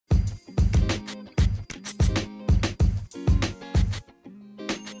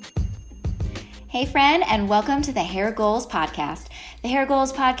Hey friend, and welcome to the Hair Goals Podcast. The Hair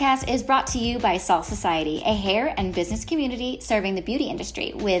Goals Podcast is brought to you by Salt Society, a hair and business community serving the beauty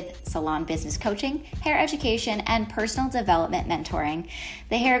industry with salon business coaching, hair education, and personal development mentoring.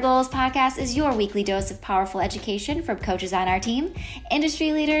 The Hair Goals Podcast is your weekly dose of powerful education from coaches on our team,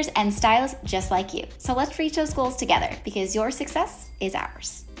 industry leaders, and stylists just like you. So let's reach those goals together because your success is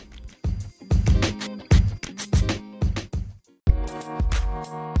ours.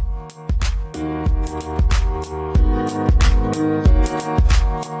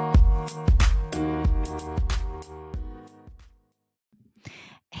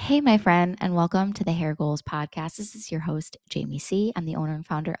 Hey, my friend, and welcome to the Hair Goals Podcast. This is your host, Jamie C. I'm the owner and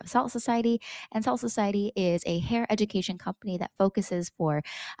founder of Salt Society, and Salt Society is a hair education company that focuses for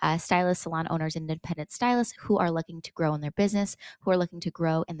stylists, salon owners, and independent stylists who are looking to grow in their business, who are looking to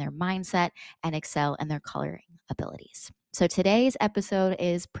grow in their mindset and excel in their coloring abilities. So today's episode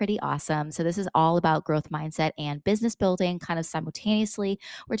is pretty awesome. So this is all about growth mindset and business building kind of simultaneously.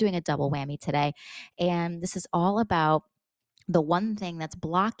 We're doing a double whammy today, and this is all about the one thing that's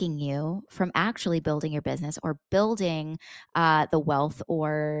blocking you from actually building your business or building the wealth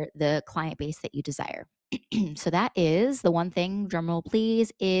or the client base that you desire. So that is the one thing, drumroll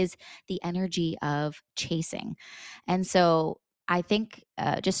please, is the energy of chasing. And so I think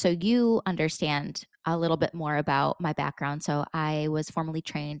just so you understand a little bit more about my background. So I was formally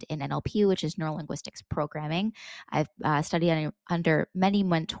trained in NLP, which is neuro-linguistics programming. I've studied under many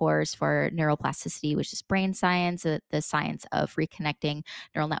mentors for neuroplasticity, which is brain science, the science of reconnecting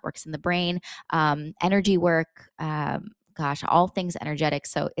neural networks in the brain, energy work, all things energetic.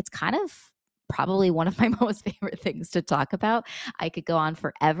 So it's kind of probably one of my most favorite things to talk about. I could go on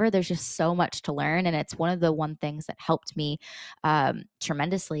forever. There's just so much to learn. And it's one of the things that helped me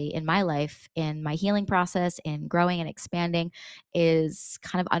tremendously in my life, in my healing process, in growing and expanding, is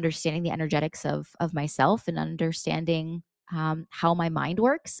kind of understanding the energetics of myself and understanding how my mind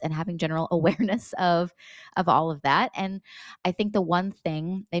works and having general awareness of all of that. And I think the one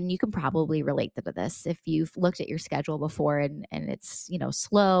thing, and you can probably relate to this if you've looked at your schedule before and it's,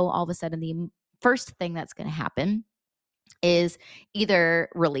 slow, all of a sudden the first thing that's going to happen is either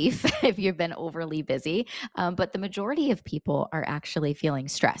relief if you've been overly busy, but the majority of people are actually feeling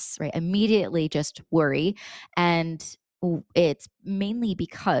stress, right? Immediately just worry. And it's mainly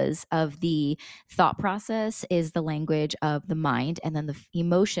because of the thought process is the language of the mind, and then the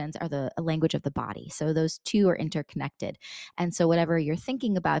emotions are the language of the body. So those two are interconnected. And so whatever you're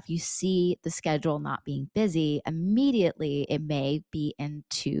thinking about, if you see the schedule not being busy, immediately it may be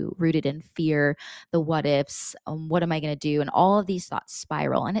rooted in fear, the what ifs, what am I going to do? And all of these thoughts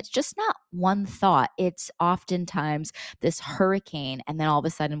spiral. And it's just not one thought. It's oftentimes this hurricane. And then all of a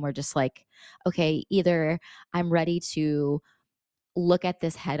sudden we're just like, okay, either I'm ready to look at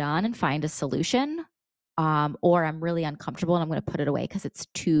this head on and find a solution, or I'm really uncomfortable and I'm going to put it away because it's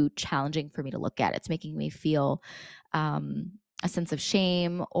too challenging for me to look at. It's making me feel a sense of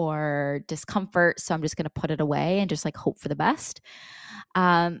shame or discomfort. So I'm just going to put it away and just hope for the best.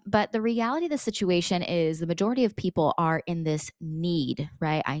 But the reality of the situation is the majority of people are in this need,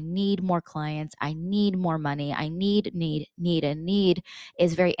 right? I need more clients. I need more money. I need. And need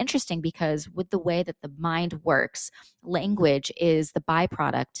is very interesting because with the way that the mind works, language is the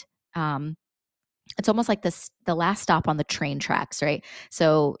byproduct. It's almost like the last stop on the train tracks, right?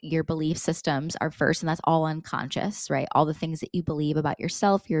 So your belief systems are first, and that's all unconscious, right? All the things that you believe about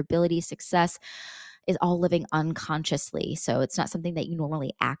yourself, your ability, success is all living unconsciously. So it's not something that you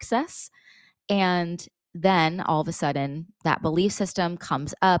normally access. And then all of a sudden that belief system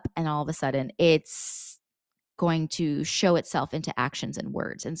comes up, and all of a sudden it's going to show itself into actions and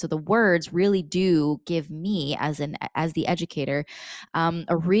words. And so the words really do give me as the educator,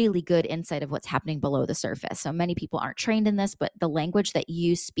 a really good insight of what's happening below the surface. So many people aren't trained in this, but the language that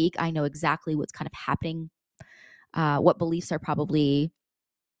you speak, I know exactly what's kind of happening, what beliefs are probably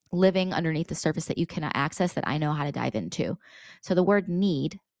living underneath the surface that you cannot access that I know how to dive into. So the word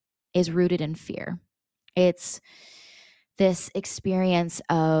need is rooted in fear. It's this experience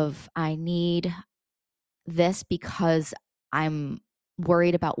of I need this because I'm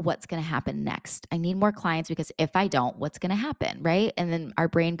worried about what's going to happen next. I need more clients because if I don't, what's going to happen, right? And then our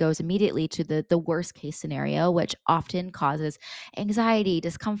brain goes immediately to the worst case scenario, which often causes anxiety,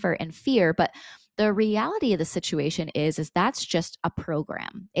 discomfort, and fear. But the reality of the situation is that's just a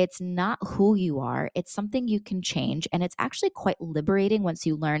program. It's not who you are. It's something you can change. And it's actually quite liberating once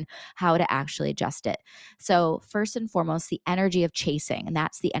you learn how to actually adjust it. So first and foremost, the energy of chasing, and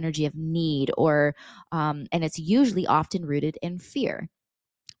that's the energy of need, and it's usually often rooted in fear.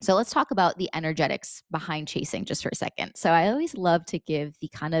 So let's talk about the energetics behind chasing just for a second. So I always love to give the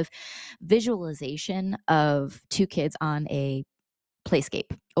kind of visualization of two kids on a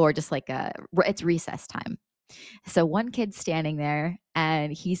playscape, or just like it's recess time. So one kid's standing there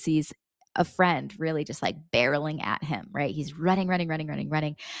and he sees a friend really just like barreling at him, right? He's running, running, running, running,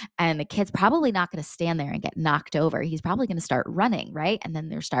 running. And the kid's probably not going to stand there and get knocked over. He's probably going to start running, right? And then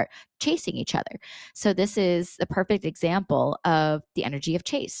they'll start chasing each other. So this is the perfect example of the energy of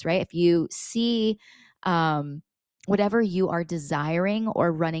chase, right? If you see um, whatever you are desiring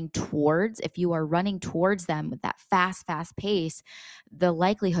or running towards, if you are running towards them with that fast, fast pace, the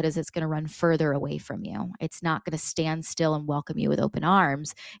likelihood is it's going to run further away from you. It's not going to stand still and welcome you with open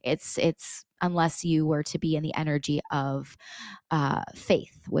arms. It's unless you were to be in the energy of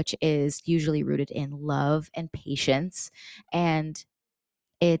faith, which is usually rooted in love and patience, and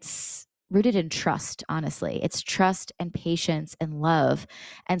it's rooted in trust. Honestly, it's trust and patience and love.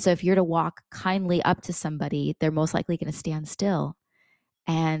 And so if you're to walk kindly up to somebody, they're most likely going to stand still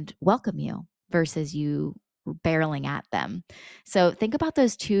and welcome you versus you barreling at them. So think about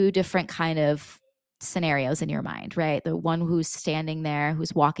those two different kind of scenarios in your mind, right? The one who's standing there,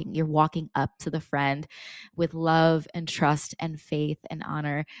 who's walking, you're walking up to the friend with love and trust and faith and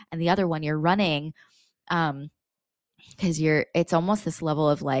honor. And the other one, you're running, um, because it's almost this level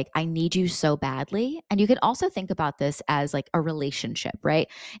of like, I need you so badly. And you could also think about this as like a relationship, right?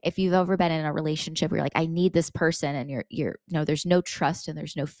 If you've ever been in a relationship where you're like, I need this person, and there's no trust and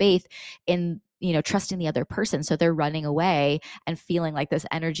there's no faith in, trusting the other person. So they're running away and feeling like this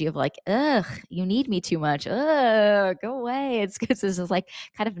energy of like, ugh, you need me too much. Ugh, go away. It's because this is like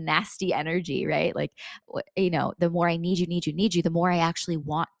kind of nasty energy, right? Like, the more I need you, the more I actually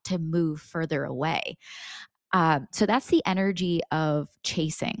want to move further away. So that's the energy of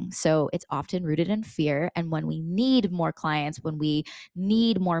chasing. So it's often rooted in fear. And when we need more clients, when we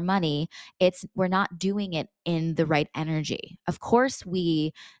need more money, we're not doing it in the right energy. Of course,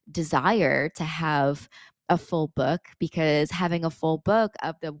 we desire to have a full book, because having a full book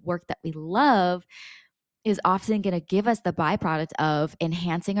of the work that we love is often going to give us the byproduct of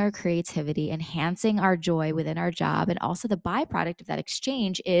enhancing our creativity, enhancing our joy within our job. And also the byproduct of that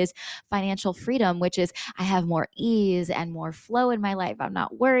exchange is financial freedom, which is I have more ease and more flow in my life. I'm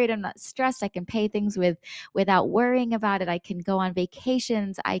not worried. I'm not stressed. I can pay things without worrying about it. I can go on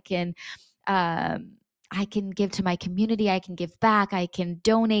vacations. I can give to my community. I can give back. I can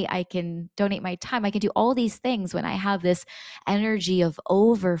donate. I can donate my time. I can do all these things when I have this energy of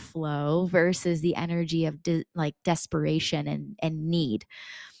overflow versus the energy of like desperation and need.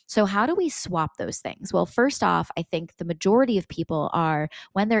 So how do we swap those things? Well, first off, I think the majority of people are,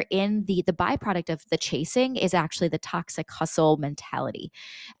 when they're in the byproduct of the chasing is actually the toxic hustle mentality.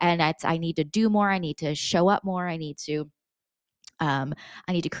 And that's, I need to do more. I need to show up more. Um,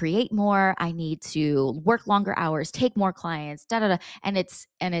 I need to create more. I need to work longer hours, take more clients, da da da. And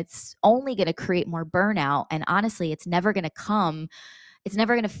it's only going to create more burnout. And honestly, it's never going to come. It's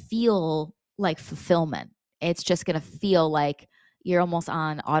never going to feel like fulfillment. It's just going to feel like you're almost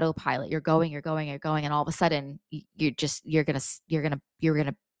on autopilot. You're going, you're going, you're going, and all of a sudden, you're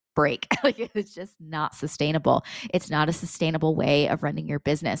gonna break. Like, it's just not sustainable. It's not a sustainable way of running your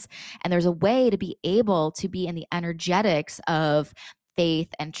business. And there's a way to be able to be in the energetics of faith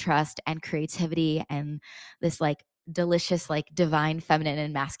and trust and creativity and this like delicious, like divine feminine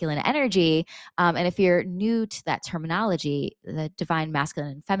and masculine energy. And if you're new to that terminology, the divine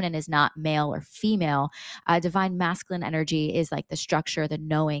masculine and feminine is not male or female. Divine masculine energy is like the structure, the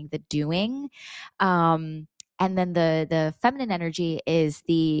knowing, the doing. And then the feminine energy is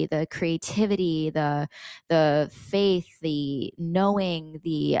the creativity, the faith, the knowing,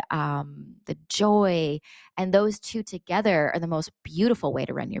 the joy. And those two together are the most beautiful way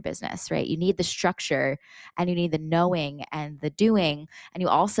to run your business, right? You need the structure, and you need the knowing and the doing, and you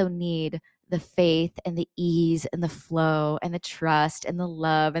also need the faith and the ease and the flow and the trust and the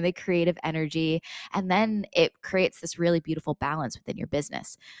love and the creative energy. And then it creates this really beautiful balance within your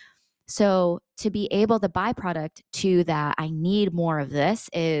business. So to be able, the byproduct to that, I need more of this,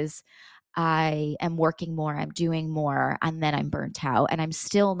 is I am working more, I'm doing more, and then I'm burnt out. And I'm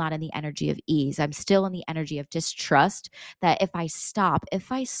still not in the energy of ease. I'm still in the energy of distrust that if I stop,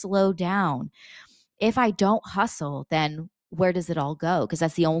 if I slow down, if I don't hustle, then where does it all go? Because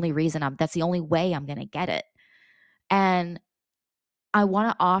that's the only that's the only way I'm going to get it. And I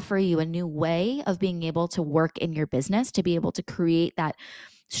want to offer you a new way of being able to work in your business, to be able to create that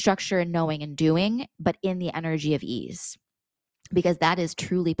structure and knowing and doing, but in the energy of ease. because that is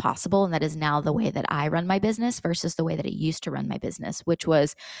truly possible. And that is now the way that I run my business versus the way that I used to run my business, which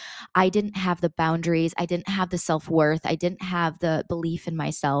was I didn't have the boundaries. I didn't have the self-worth. I didn't have the belief in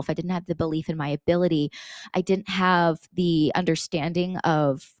myself. I didn't have the belief in my ability. I didn't have the understanding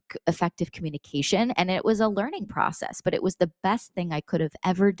of effective communication. And it was a learning process, but it was the best thing I could have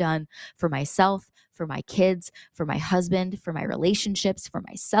ever done for myself, for my kids, for my husband, for my relationships, for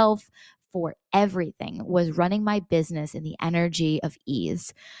myself, for everything, was running my business in the energy of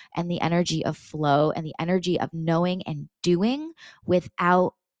ease and the energy of flow and the energy of knowing and doing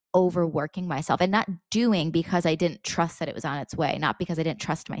without overworking myself, and not doing because I didn't trust that it was on its way, not because I didn't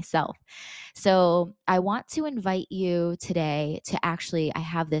trust myself. So I want to invite you today to actually, I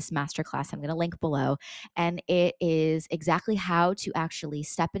have this masterclass I'm going to link below, and it is exactly how to actually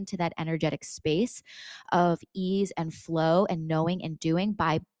step into that energetic space of ease and flow and knowing and doing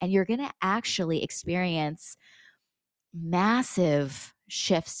and you're going to actually experience massive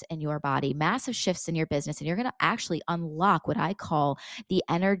shifts in your body, massive shifts in your business, and you're going to actually unlock what I call the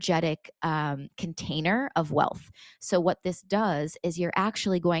energetic container of wealth. So what this does is you're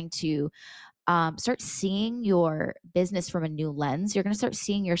actually going to start seeing your business from a new lens. You're going to start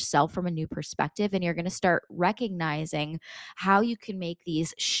seeing yourself from a new perspective, and you're going to start recognizing how you can make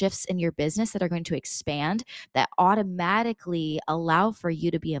these shifts in your business that are going to expand, that automatically allow for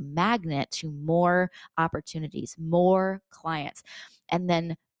you to be a magnet to more opportunities, more clients, and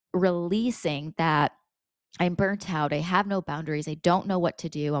then releasing that I'm burnt out. I have no boundaries. I don't know what to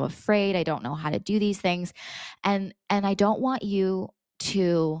do. I'm afraid. I don't know how to do these things. And I don't want you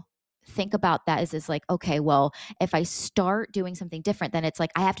to think about that as like, okay, well, if I start doing something different, then it's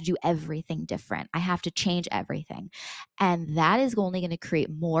like I have to do everything different. I have to change everything. And that is only going to create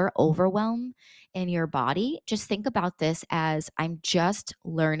more overwhelm in your body. Just think about this as I'm just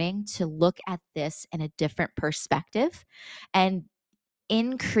learning to look at this in a different perspective and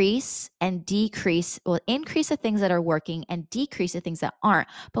increase and decrease, well, increase the things that are working and decrease the things that aren't,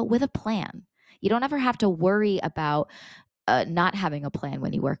 but with a plan. You don't ever have to worry about not having a plan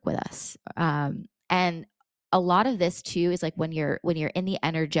when you work with us. And a lot of this too is like when you're in the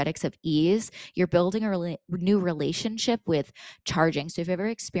energetics of ease, you're building a new relationship with charging. So if you've ever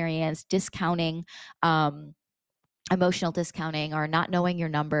experienced discounting, emotional discounting or not knowing your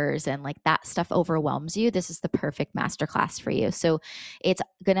numbers and like that stuff overwhelms you, this is the perfect masterclass for you. So it's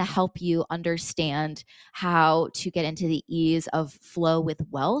going to help you understand how to get into the ease of flow with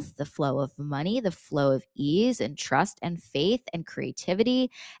wealth, the flow of money, the flow of ease and trust and faith and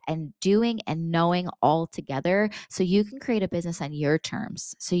creativity and doing and knowing all together, so you can create a business on your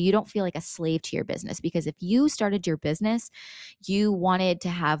terms, so you don't feel like a slave to your business. Because if you started your business, you wanted to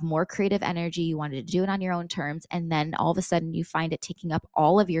have more creative energy, you wanted to do it on your own terms, and then all of a sudden you find it taking up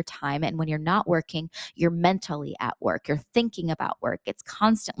all of your time. And when you're not working, you're mentally at work, you're thinking about work, it's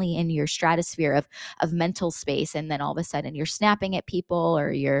constantly in your stratosphere of mental space. And then all of a sudden you're snapping at people,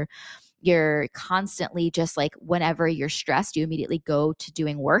 or you're constantly just like, whenever you're stressed, you immediately go to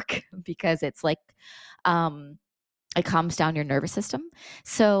doing work because it's like it calms down your nervous system.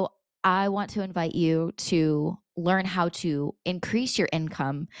 So I want to invite you to learn how to increase your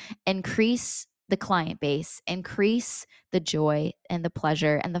income, increase the client base, increase the joy and the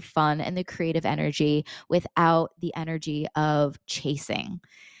pleasure and the fun and the creative energy without the energy of chasing.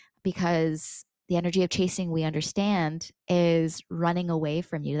 Because the energy of chasing, we understand, is running away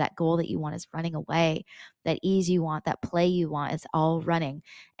from you. That goal that you want is running away. That ease you want, that play you want, is all running.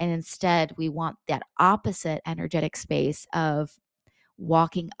 And instead, we want that opposite energetic space of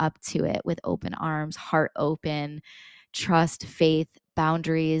walking up to it with open arms, heart open, trust, faith,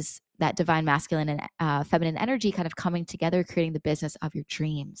 boundaries, that divine masculine and feminine energy kind of coming together, creating the business of your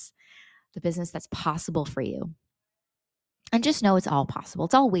dreams, the business that's possible for you. And just know it's all possible.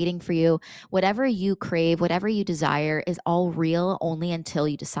 It's all waiting for you. Whatever you crave, whatever you desire is all real only until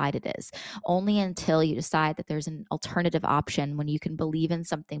you decide it is. Only until you decide that there's an alternative option, when you can believe in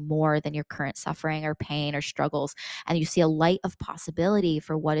something more than your current suffering or pain or struggles, and you see a light of possibility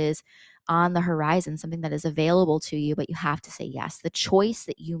for what is on the horizon, something that is available to you, but you have to say yes. The choice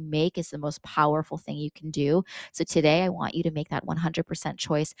that you make is the most powerful thing you can do. So today I want you to make that 100%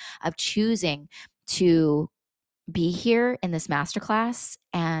 choice of choosing to be here in this masterclass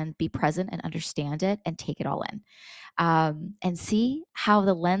and be present and understand it and take it all in, and see how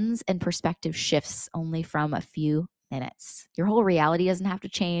the lens and perspective shifts only from a few minutes. Your whole reality doesn't have to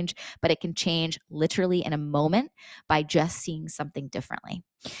change, but it can change literally in a moment by just seeing something differently.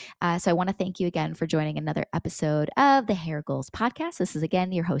 So I want to thank you again for joining another episode of the Hair Goals Podcast. This is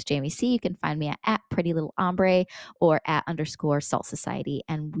again your host, Jamie C. You can find me at Pretty Little Ombre or at _ Salt Society.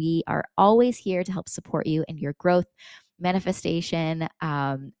 And we are always here to help support you in your growth, manifestation,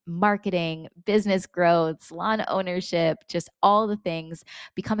 marketing, business growth, salon ownership, just all the things,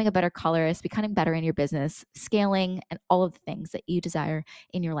 becoming a better colorist, becoming better in your business, scaling, and all of the things that you desire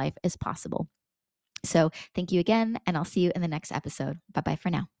in your life is possible. So thank you again, and I'll see you in the next episode. Bye-bye for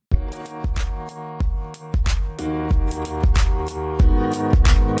now.